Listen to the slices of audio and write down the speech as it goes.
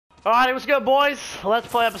Alright, what's good, boys? Let's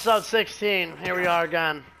play episode 16. Here we are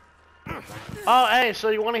again. Oh, hey, so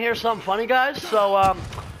you want to hear something funny, guys? So,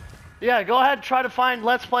 yeah, go ahead and try to find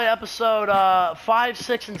Let's Play episode 5,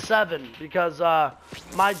 6, and 7, because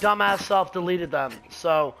my dumbass self deleted them.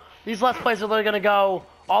 So, these Let's Plays are literally going to go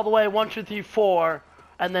all the way 1, 2, 3, 4,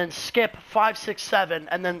 and then skip 5, 6, 7,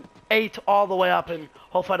 and then 8 all the way up, and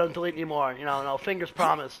hopefully I don't delete anymore. You know, no, fingers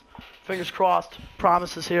promised. Fingers crossed.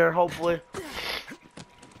 Promises here, hopefully.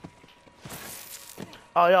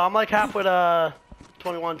 Oh, yeah, I'm like halfway to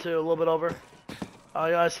 21 too, a little bit over. Oh,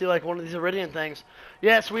 yeah, I see like one of these Iridian things.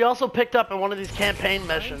 Yes, we also picked up in one of these campaign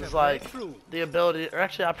missions, like, the ability, or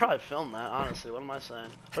actually, I probably filmed that, honestly, what am I saying?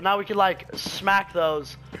 But now we can, like, smack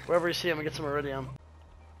those wherever we see them and get some Iridium.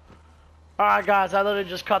 Alright, guys, I literally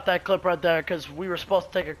just cut that clip right there because we were supposed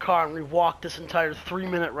to take a car and we walked this entire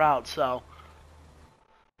 3-minute route, so.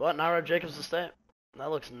 But now we're at Jacob's Estate. That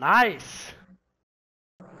looks nice.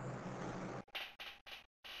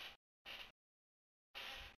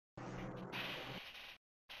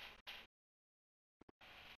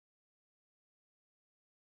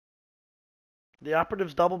 The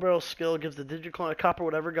operative's double barrel skill gives the digiclone a copper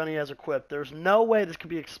whatever gun he has equipped. There's no way this could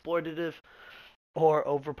be exploitative or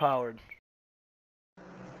overpowered.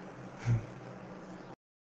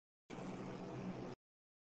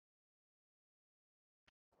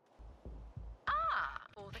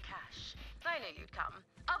 All the cash. I knew you'd come.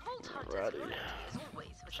 A vault hunter's loyalty is always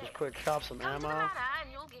for sale. Just quick chop some Come ammo. to the manor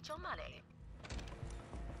and you'll get your money.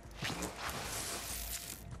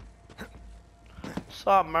 What's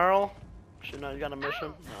up, Merle? Should know you got a mission? Oh,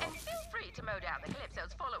 No. and feel free to mow down the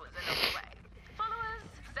Calypso's followers along the way. Followers,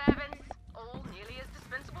 servants, all nearly as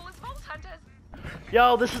dispensable as vault hunters.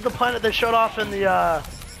 Yo, this is the planet they showed off in the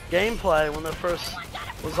gameplay when the first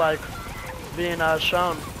was like being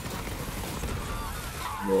shown.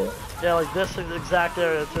 Yeah. Yeah, like this exact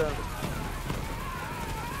area too.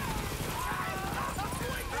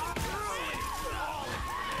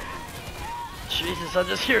 Jesus, I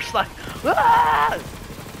just hear like, ah!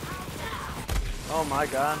 Oh my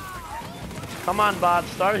god. Come on, bot,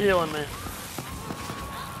 start healing me.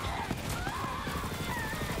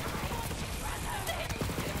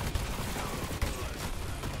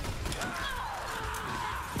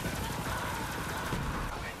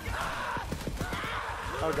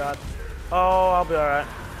 Oh god. Oh, I'll be alright.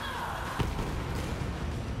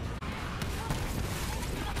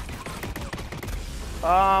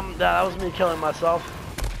 Yeah, that was me killing myself.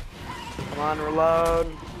 Come on,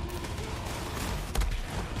 reload.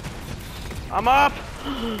 I'm up!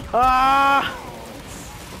 Ah!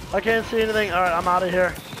 I can't see anything. Alright, I'm out of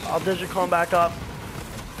here. I'll digiclone back up.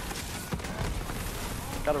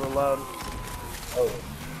 Gotta reload. Oh.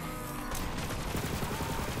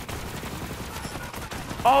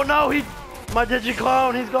 Oh no, my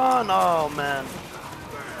digiclone, he's gone. Oh man.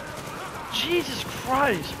 Jesus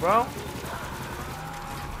Christ, bro.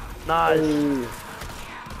 Nice. Hey.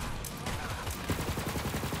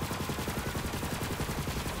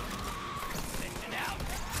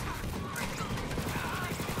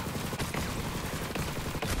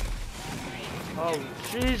 Oh,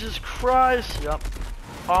 Jesus Christ. Yep.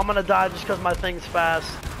 Oh, I'm gonna die just because my thing's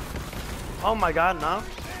fast. Oh my god, no.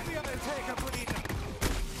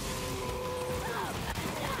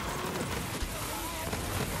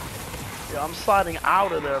 Yeah, I'm sliding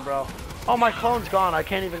out of there, bro. Oh, my clone's gone. I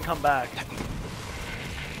can't even come back.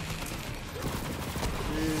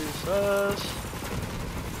 Jesus.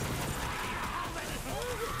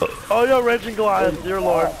 Oh, yo, Raging Goliath, dear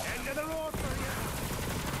Lord.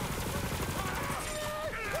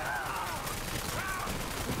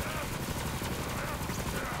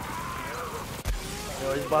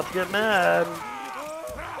 Yo, he's about to get mad.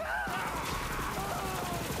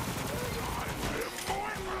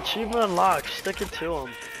 Achievement unlocked. Stick it to him.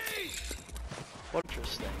 What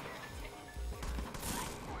interesting.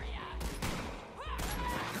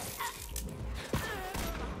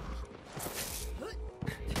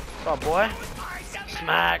 What's up, boy?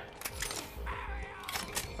 Smack.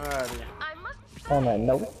 Alrighty. On that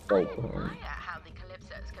note, I admire how the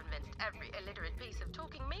Calypsos convinced every illiterate piece of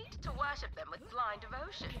talking meat to worship them with blind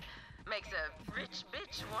devotion. Makes a rich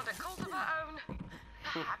bitch want a cult of her own.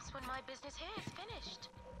 Perhaps when my business here is finished.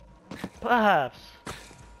 Perhaps.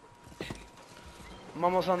 I'm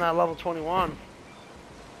almost on that level 21.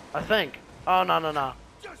 I think. Oh, no, no, no.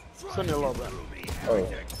 Still need a little bit. oh.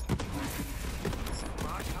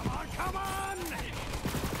 Come on!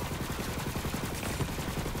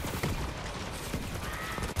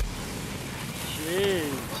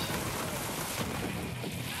 Jeez.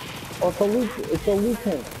 Oh, it's a loot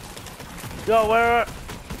tank. Yo, where?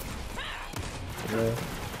 Yeah.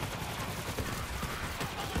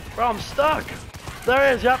 Bro, I'm stuck. There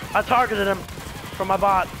he is. Yep, I targeted him from my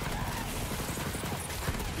bot.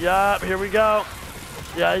 Yup, here we go.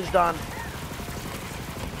 Yeah, he's done.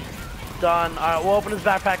 Done. Alright, we'll open his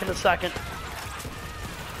backpack in a second.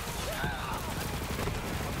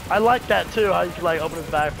 I like that too, how you can like open his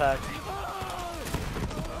backpack.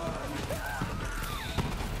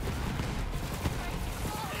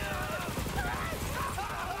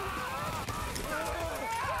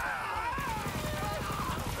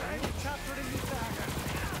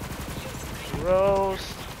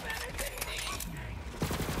 Roast.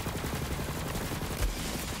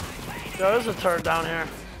 Yo, there's a turret down here.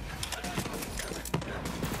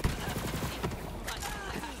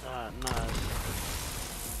 Nice.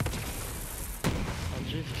 Oh,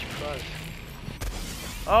 Jesus Christ.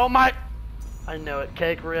 Oh my! I knew it.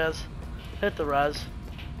 Cake res. Hit the res.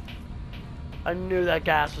 I knew that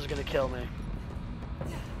gas was gonna kill me.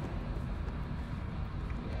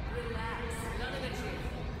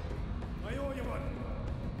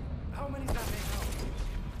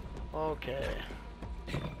 Okay.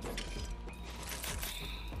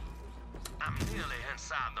 I'm nearly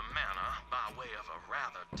inside the manor by way of a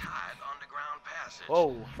rather tight underground passage.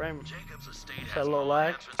 Whoa, frame. Jacob's estate Is that has a little more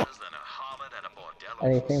lag? entrances than a harlot at a bordello.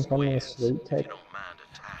 Anything from the sleep You tape? don't mind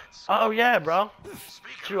a tight Oh yeah, bro.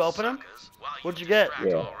 Speaking Did you of open 'em? suckers, while What'd you distract get?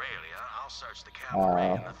 Yeah. Aurelia, I'll search the cabaret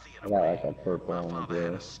and the I theater got wing. like a purple My and a father had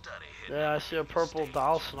blue. a study hidden Yeah, I underneath see a the purple stage.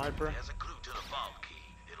 doll sniper. There's a clue to the vault key.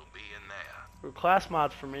 It'll be in there. Ooh, class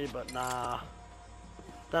mod for me, but nah.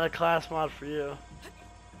 Not a class mod for you.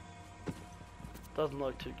 Doesn't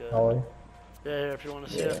look too good. Oh, Yeah, here, if you want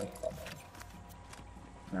to see yeah. it.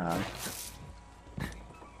 Nah.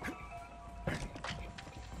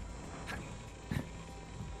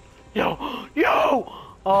 Yo! Yo!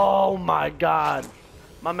 Oh my god.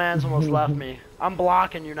 My man's almost left me. I'm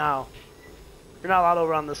blocking you now. You're not allowed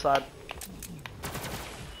over on this side.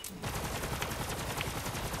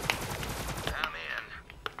 I'm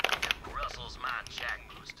in. Russell's my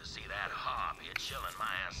jackboots to see that harpy chilling my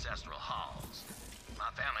ancestral halls. My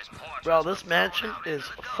family's portraits Bro, were this thrown mansion out is into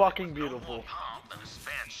the gutter fucking with no more beautiful. pomp than a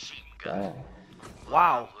spent sheep gut. Damn.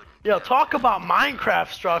 Wow. Yo, talk about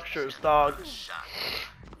Minecraft structures, dog. Shot.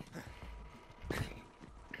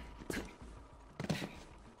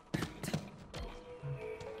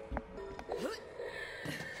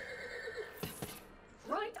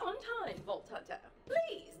 Right on time, Vault Hunter.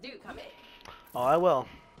 Please do come in. Oh, I will.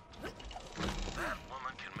 That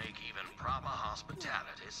woman can make even proper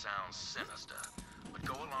hospitality sound sinister. But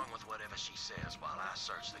go along with whatever she says while I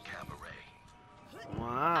search the cabaret.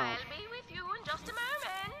 Wow. I'll be with you in just a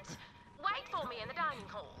moment. Wait for me in the dining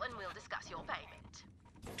hall and we'll discuss your payment.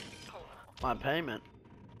 Hold on. My payment.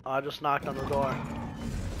 Oh, I just knocked on the door.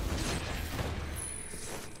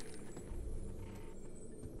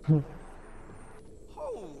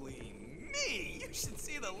 Holy me! You should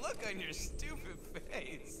see the look on your stupid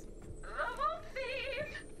face. The Vault Thief,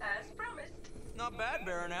 as promised. Not bad,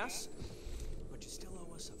 Baroness. But you still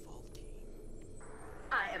owe us a vault key.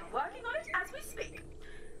 I am working on it as we speak.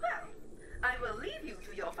 Well, I will leave you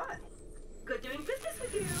to your fun. Good doing business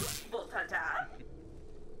with you, Vault Hunter.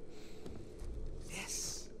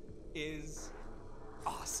 This is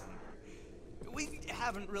awesome. We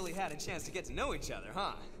haven't really had a chance to get to know each other,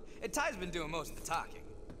 huh? And Ty's been doing most of the talking.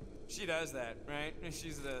 She does that, right?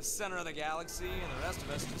 She's the center of the galaxy, and the rest of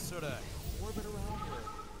us just sort of orbit around her.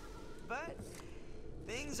 But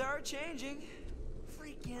things are changing.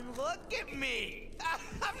 Freaking look at me!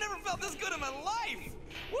 I've never felt this good in my life!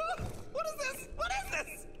 Woo! What is this? What is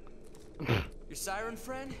this? Your siren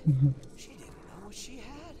friend? She didn't know what she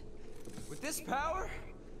had. With this power,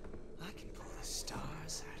 I can pull the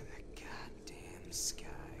stars out of the goddamn sky.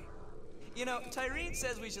 You know, Tyreen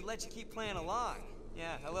says we should let you keep playing along.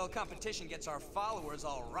 Yeah, a little competition gets our followers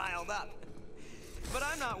all riled up. But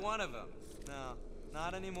I'm not one of them. No,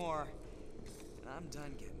 not anymore. And I'm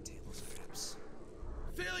done getting table scraps.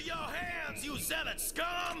 Fill your hands, you zealot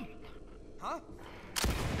scum! Huh?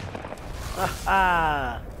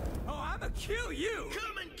 Ah. Oh, I'ma kill you!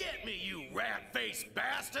 Come and get me, you rat-faced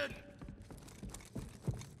bastard!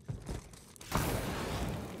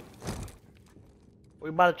 We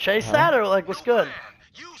about to chase that or like what's good? Man,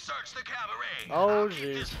 you search the cabaret. Oh, I'll keep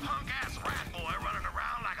jeez. this punk-ass rat boy running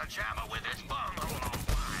around like a jammer with his bunghole on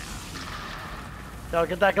fire. Yo,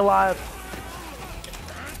 get that Goliath.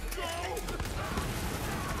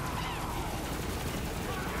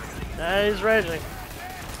 Yeah, he's raging.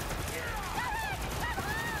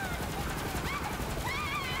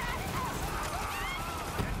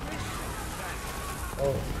 Oh,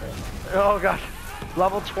 okay. Oh gosh.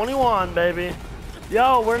 Level 21, baby.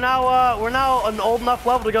 Yo, we're now an old enough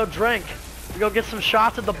level to go drink. We go get some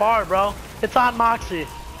shots at the bar, bro. It's on Moxie.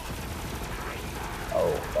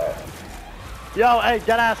 Oh, fuck. Yo, hey,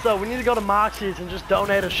 deadass though, we need to go to Moxie's and just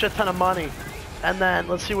donate a shit ton of money. And then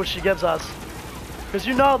let's see what she gives us. Because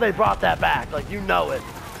you know they brought that back. Like, you know it.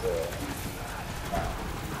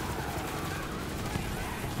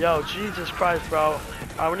 Yo, Jesus Christ, bro.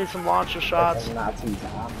 Alright, we need some launcher shots.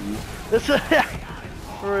 This is, yeah,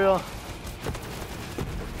 for real.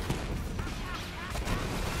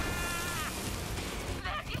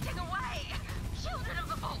 They're getting away! Children of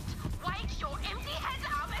the Vault, wake your empty heads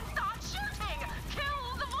up and start shooting!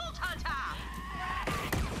 Kill the Vault Hunter!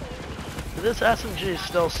 This SMG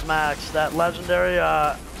still smacks. That legendary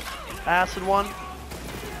acid one.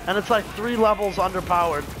 And it's like 3 levels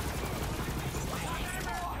underpowered.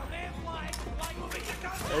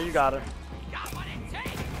 Yeah, you got her.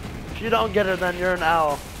 If you don't get her, then you're an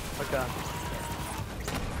L. Okay.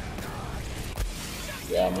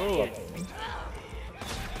 Yeah, I'm Ooh.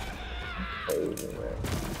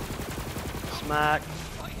 Smack.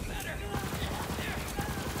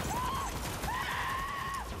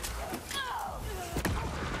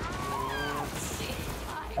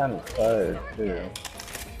 kind of tired too.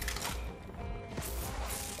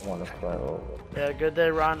 I want to fly over. Yeah, good day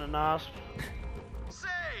riding an Osp. Say,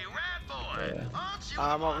 rat boy, Yeah. aren't you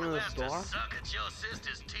I'm the one opening who this has door. to suck at your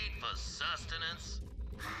sister's teeth for sustenance?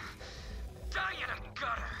 Die in a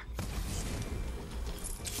gutter.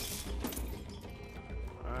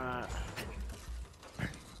 Alright.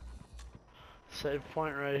 Save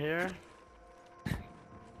point right here.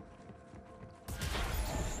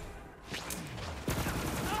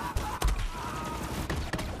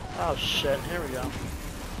 Oh shit, here we go.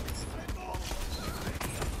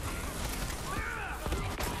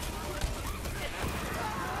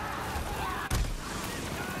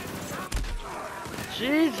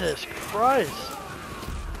 Jesus Christ.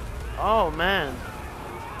 Oh man.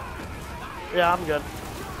 Yeah, I'm good.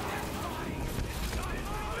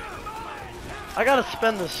 I gotta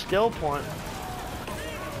spend the skill point.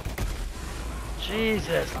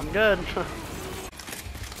 Jesus, I'm good.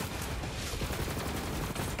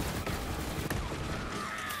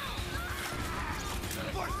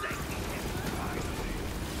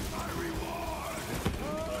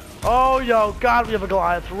 Oh, yo, God, we have a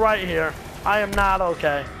Goliath right here. I am not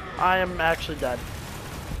okay. I am actually dead.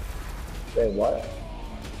 Wait, what?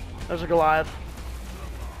 There's a Goliath.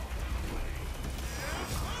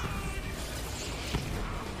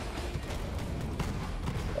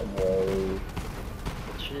 Whoa.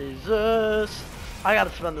 Jesus. I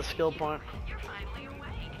gotta spend the skill point. You're finally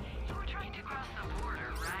awake. You were trying to cross the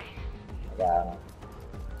border, right? Yeah.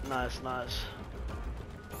 Nice, nice.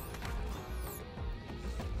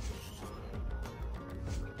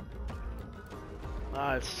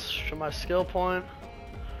 Alright, show my skill point.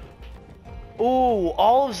 Ooh,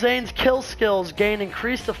 all of Zane's kill skills gain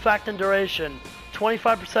increased effect and duration.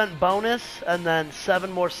 25% bonus, and then 7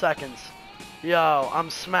 more seconds. Yo, I'm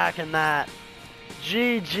smacking that.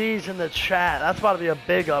 GG's in the chat. That's about to be a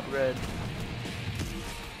big upgrade.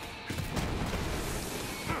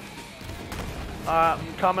 Alright,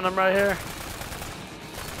 I'm coming. I'm right here.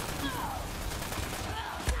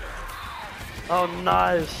 Oh,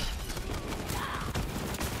 nice.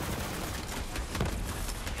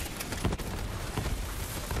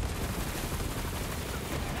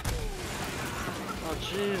 Oh,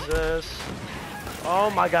 Jesus. Oh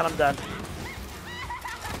my God, I'm dead.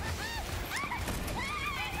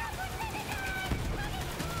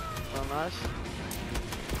 Oh, nice.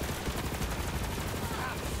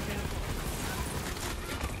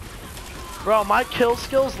 Bro, my kill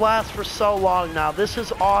skills last for so long now. This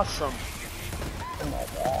is awesome. Oh my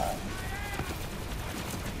god.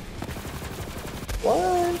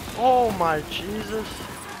 What? Oh my Jesus.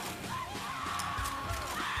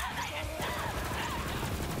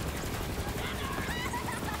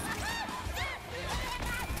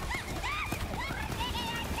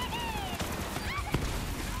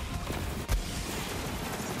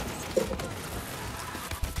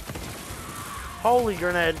 Holy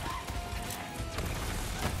grenade.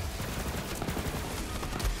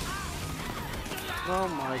 Oh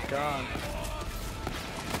my God.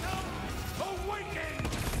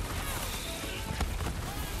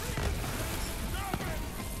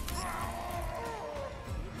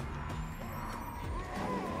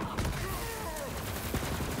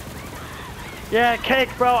 Yeah, Cake,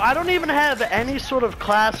 bro, I don't even have any sort of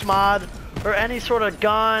class mod or any sort of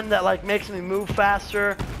gun that like makes me move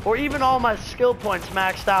faster or even all my skill points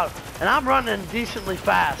maxed out, and I'm running decently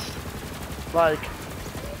fast. Like,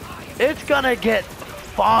 it's gonna get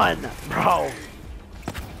fun, bro.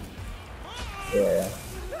 Yeah.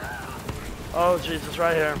 Oh, Jesus,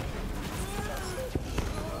 right here.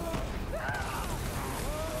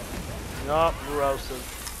 Yup, roasted.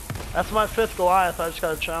 That's my 5th Goliath. I just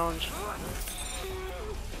got a challenge.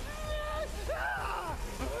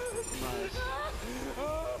 Nice.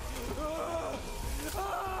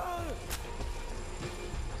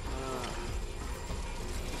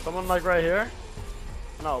 Someone like right here?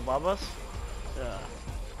 No, above us? Yeah.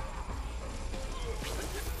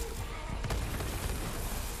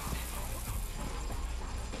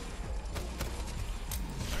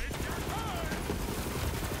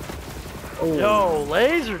 Ooh. Yo,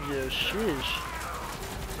 lasered you, sheesh.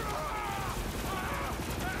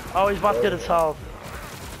 Oh, he's about to get his health.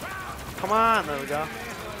 Come on, there we go.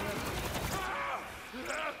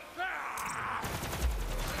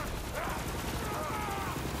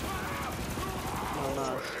 Oh,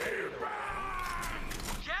 nice.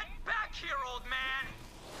 Get back here, old man!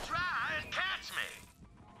 Try and catch me!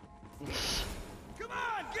 Come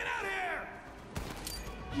on, get out here!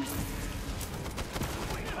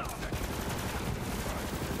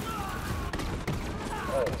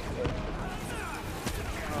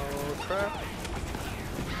 Oh, crap.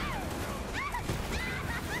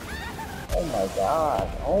 Oh my god.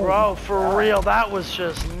 Oh Bro, my for god. real, that was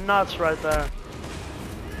just nuts right there.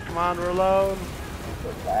 Come on, reload.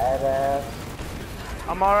 Badass.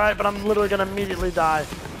 I'm alright, but I'm literally gonna immediately die.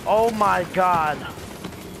 Oh my god.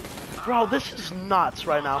 Bro, this is nuts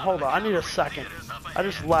right now. Hold on, I need a second. I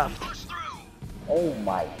just left. Push through! Oh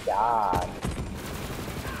my god.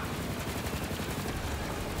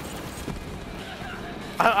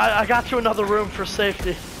 I got to another room for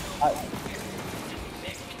safety.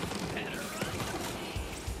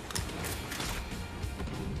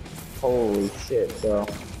 Holy shit, bro.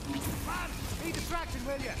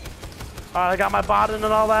 Alright, I got my bot in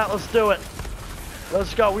and all that. Let's do it.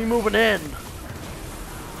 Let's go. We moving in.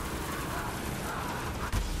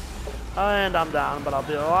 And I'm down, but I'll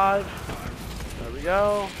be alive. There we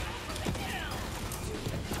go.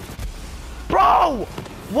 Bro!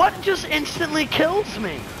 What just instantly kills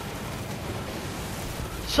me?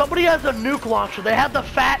 Somebody has a nuke launcher. They have the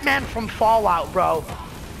fat man from Fallout, bro.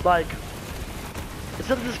 Like, is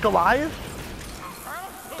it this Goliath?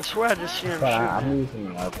 I swear I just see him But shooting. I'm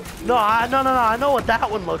using weapons. No, I know what that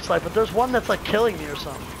one looks like, but there's one that's like killing me or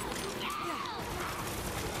something.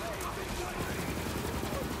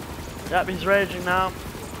 Yep, he's raging now.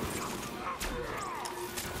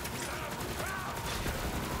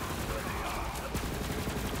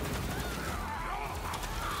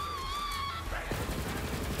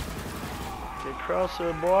 Get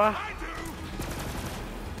closer, boy.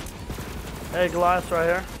 Hey, Goliath right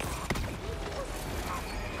here.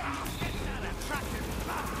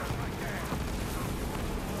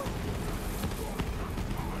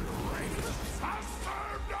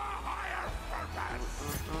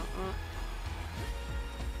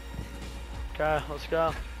 Okay, let's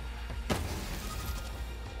go.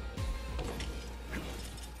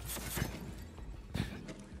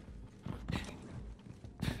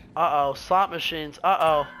 Uh-oh, slot machines.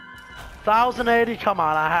 Uh-oh. 1080, come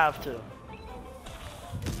on, I have to.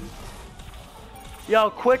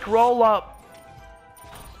 Yo, quick roll up.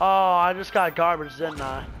 Oh, I just got garbage, didn't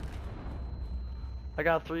I? I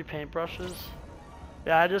got 3 paintbrushes.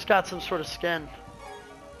 Yeah, I just got some sort of skin.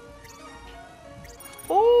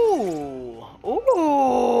 Ooh!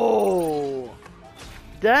 Ooh!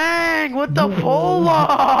 Dang, with the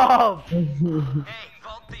pull-up! Hey,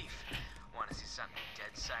 Vault Thief! Wanna see something your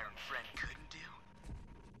dead Siren friend couldn't do?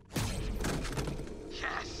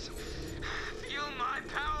 Yes! Feel my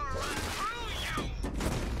power run through you!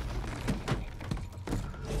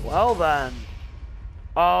 Well then.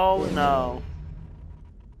 Oh no.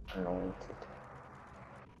 Anointed.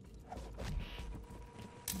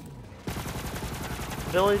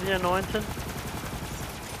 Billy the Anointed.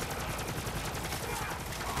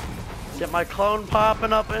 Get my clone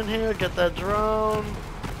popping up in here. Get that drone.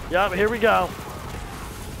 Yup, here we go.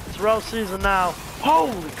 It's roast season now.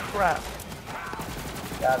 Holy crap.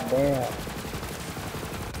 God damn.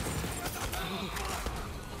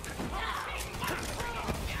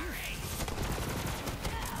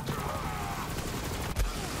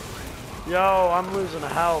 Yo, I'm losing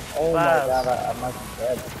health Oh fast. my god, I might be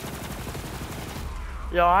dead.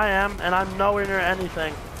 Yo, I am, and I'm nowhere near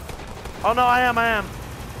anything. Oh no, I am.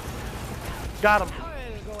 Got him.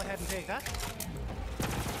 I'll go ahead and take that.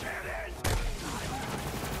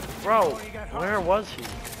 Bro, where was he?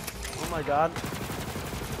 Oh my god.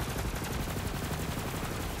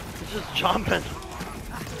 He's just jumping.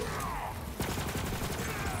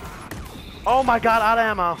 Oh my god, out of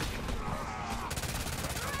ammo.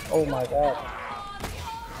 Oh my god.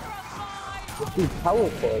 Just do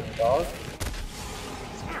teleport, dog.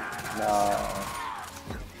 No.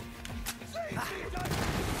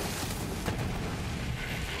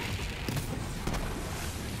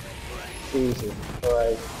 Jesus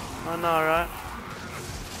Christ. I know, right?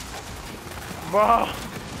 Bro,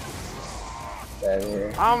 That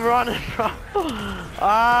here. I'm running, bro.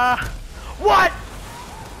 What?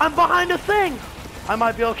 I'm behind a thing. I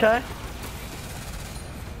might be okay.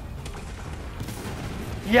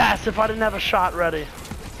 Yes, if I didn't have a shot ready.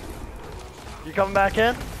 You coming back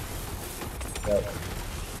in? Yep.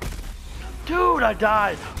 Dude, I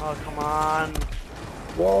died. Oh, come on.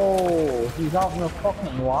 Whoa, he's out in the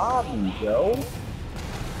fucking lobby, Joe.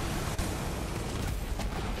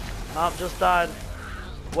 Oh, just died.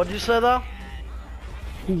 What'd you say, though?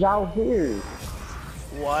 He's out here.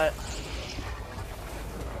 What?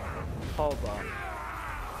 Hold on.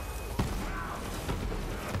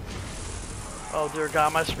 Oh, dear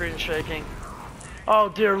God, my screen's shaking. Oh,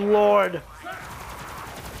 dear Lord.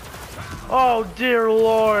 Oh, dear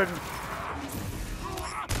Lord.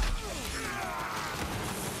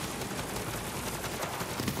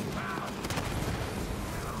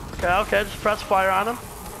 Okay, okay, just press fire on him.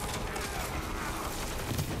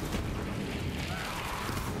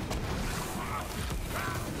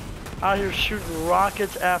 Out here shooting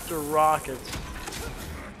rockets after rockets.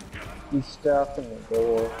 He's stuck in the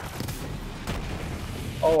door.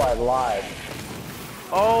 Oh, I lied.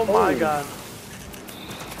 Oh my Holy. God.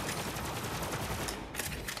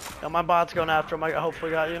 Yeah, my bot's going after him. I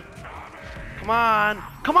hopefully got you. Come on.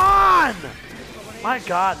 Come on! My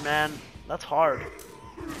God, man. That's hard.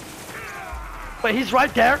 Wait, he's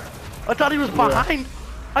right there? I thought he was behind.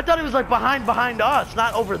 I thought he was like behind us,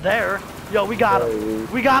 not over there. Yo, we got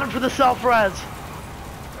him. We got him for the self-res.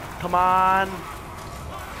 Come on.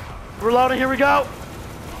 Reloading, here we go.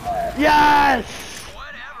 Yes!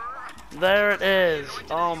 There it is.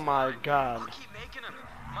 Oh my God.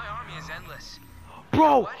 My army is endless.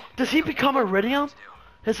 Bro, does he become iridium?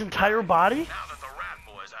 His entire body? Now that the rat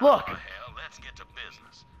boy's out Look. of hell, let's get to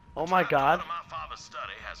business. Oh my God. My father's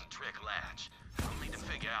study has a trick latch. We'll need to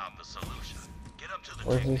figure out the solution. Get up to the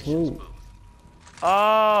Where's his technician's loot? booth.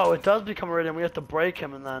 Oh, it does become iridium. We have to break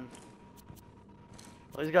him and then.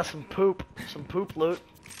 Well, he's got some poop loot.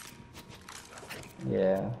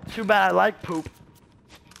 Yeah. Too bad I like poop.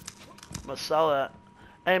 I'm gonna sell that.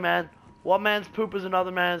 Hey man, one man's poop is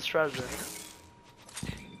another man's treasure.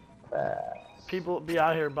 People be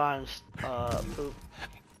out here buying poop.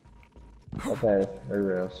 Okay,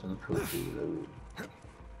 there is some poopy loot.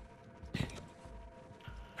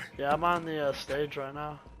 Yeah, I'm on the stage right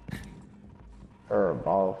now. Her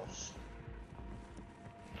boss.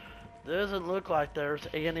 Doesn't look like there's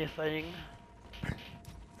anything.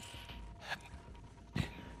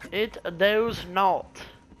 It does not.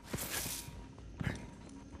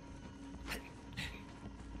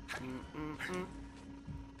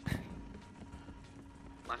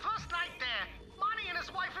 My first night there, Monty and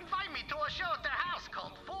his wife invite me to a show at their house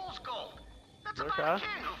called Fool's Gold. That's about a Okay.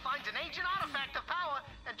 king who finds an ancient artifact of power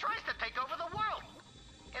and tries to take over the world.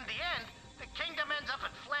 In the end, the kingdom ends up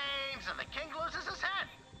in flames and the king loses his head.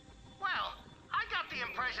 Well, I got the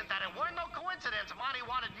impression that it weren't no coincidence Monty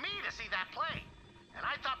wanted me to see that play. And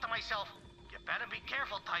I thought to myself, you better be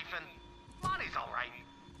careful, Typhon. Monty's alright,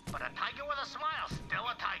 but a tiger with a smile's still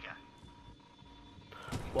a tiger.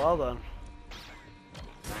 Well then.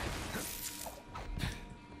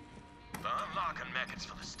 The unlocking methods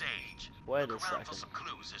for the stage. Wait Look a around for second. some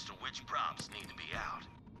clues as to which props need to be out.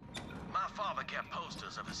 My father kept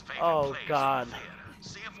posters of his favorite Oh, plays God. in the theater.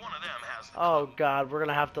 See if one of them has the Oh clue. God, we're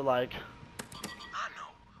gonna have to like. I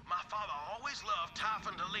know. My father always loved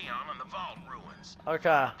Typhon de Leon and the Vault Ruins.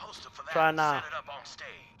 Okay. Poster for that Try and now. set it up on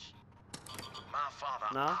stage. My father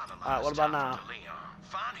No? idolized Alright, what about Typhon now? de Leon.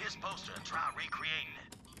 Find his poster and try recreating it.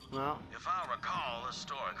 No. If I recall the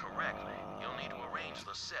story correctly, you'll need to arrange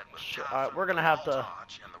the set with Sure. Typhon, Alright, we're gonna the have Vault to-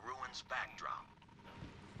 Arch, and the ruins backdrop.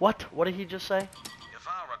 What? What did he just say? If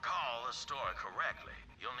I recall the story correctly,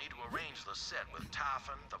 you'll need to arrange the set with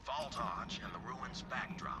Typhon, the Vault Arch, and the ruins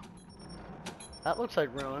backdrop. That looks like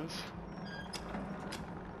ruins.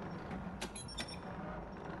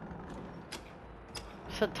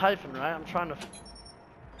 You said Typhon, right? I'm trying to.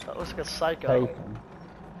 That looks like a psycho. Typhon.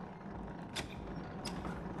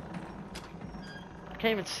 I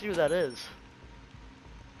can't even see who that is.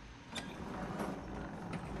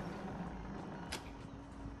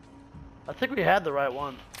 I think we had the right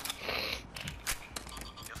one.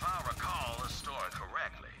 If I recall the story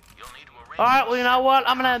correctly, you'll need to arrange Alright, the well, you set know what? with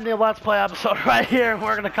I'm gonna end the Let's Play episode right here, and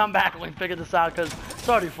we're gonna come back when we figure this out, because it's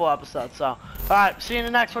already a full episode, so. Alright, see you in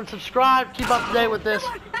the next one. Subscribe, keep up to date with this.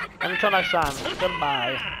 And until next time,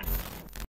 goodbye.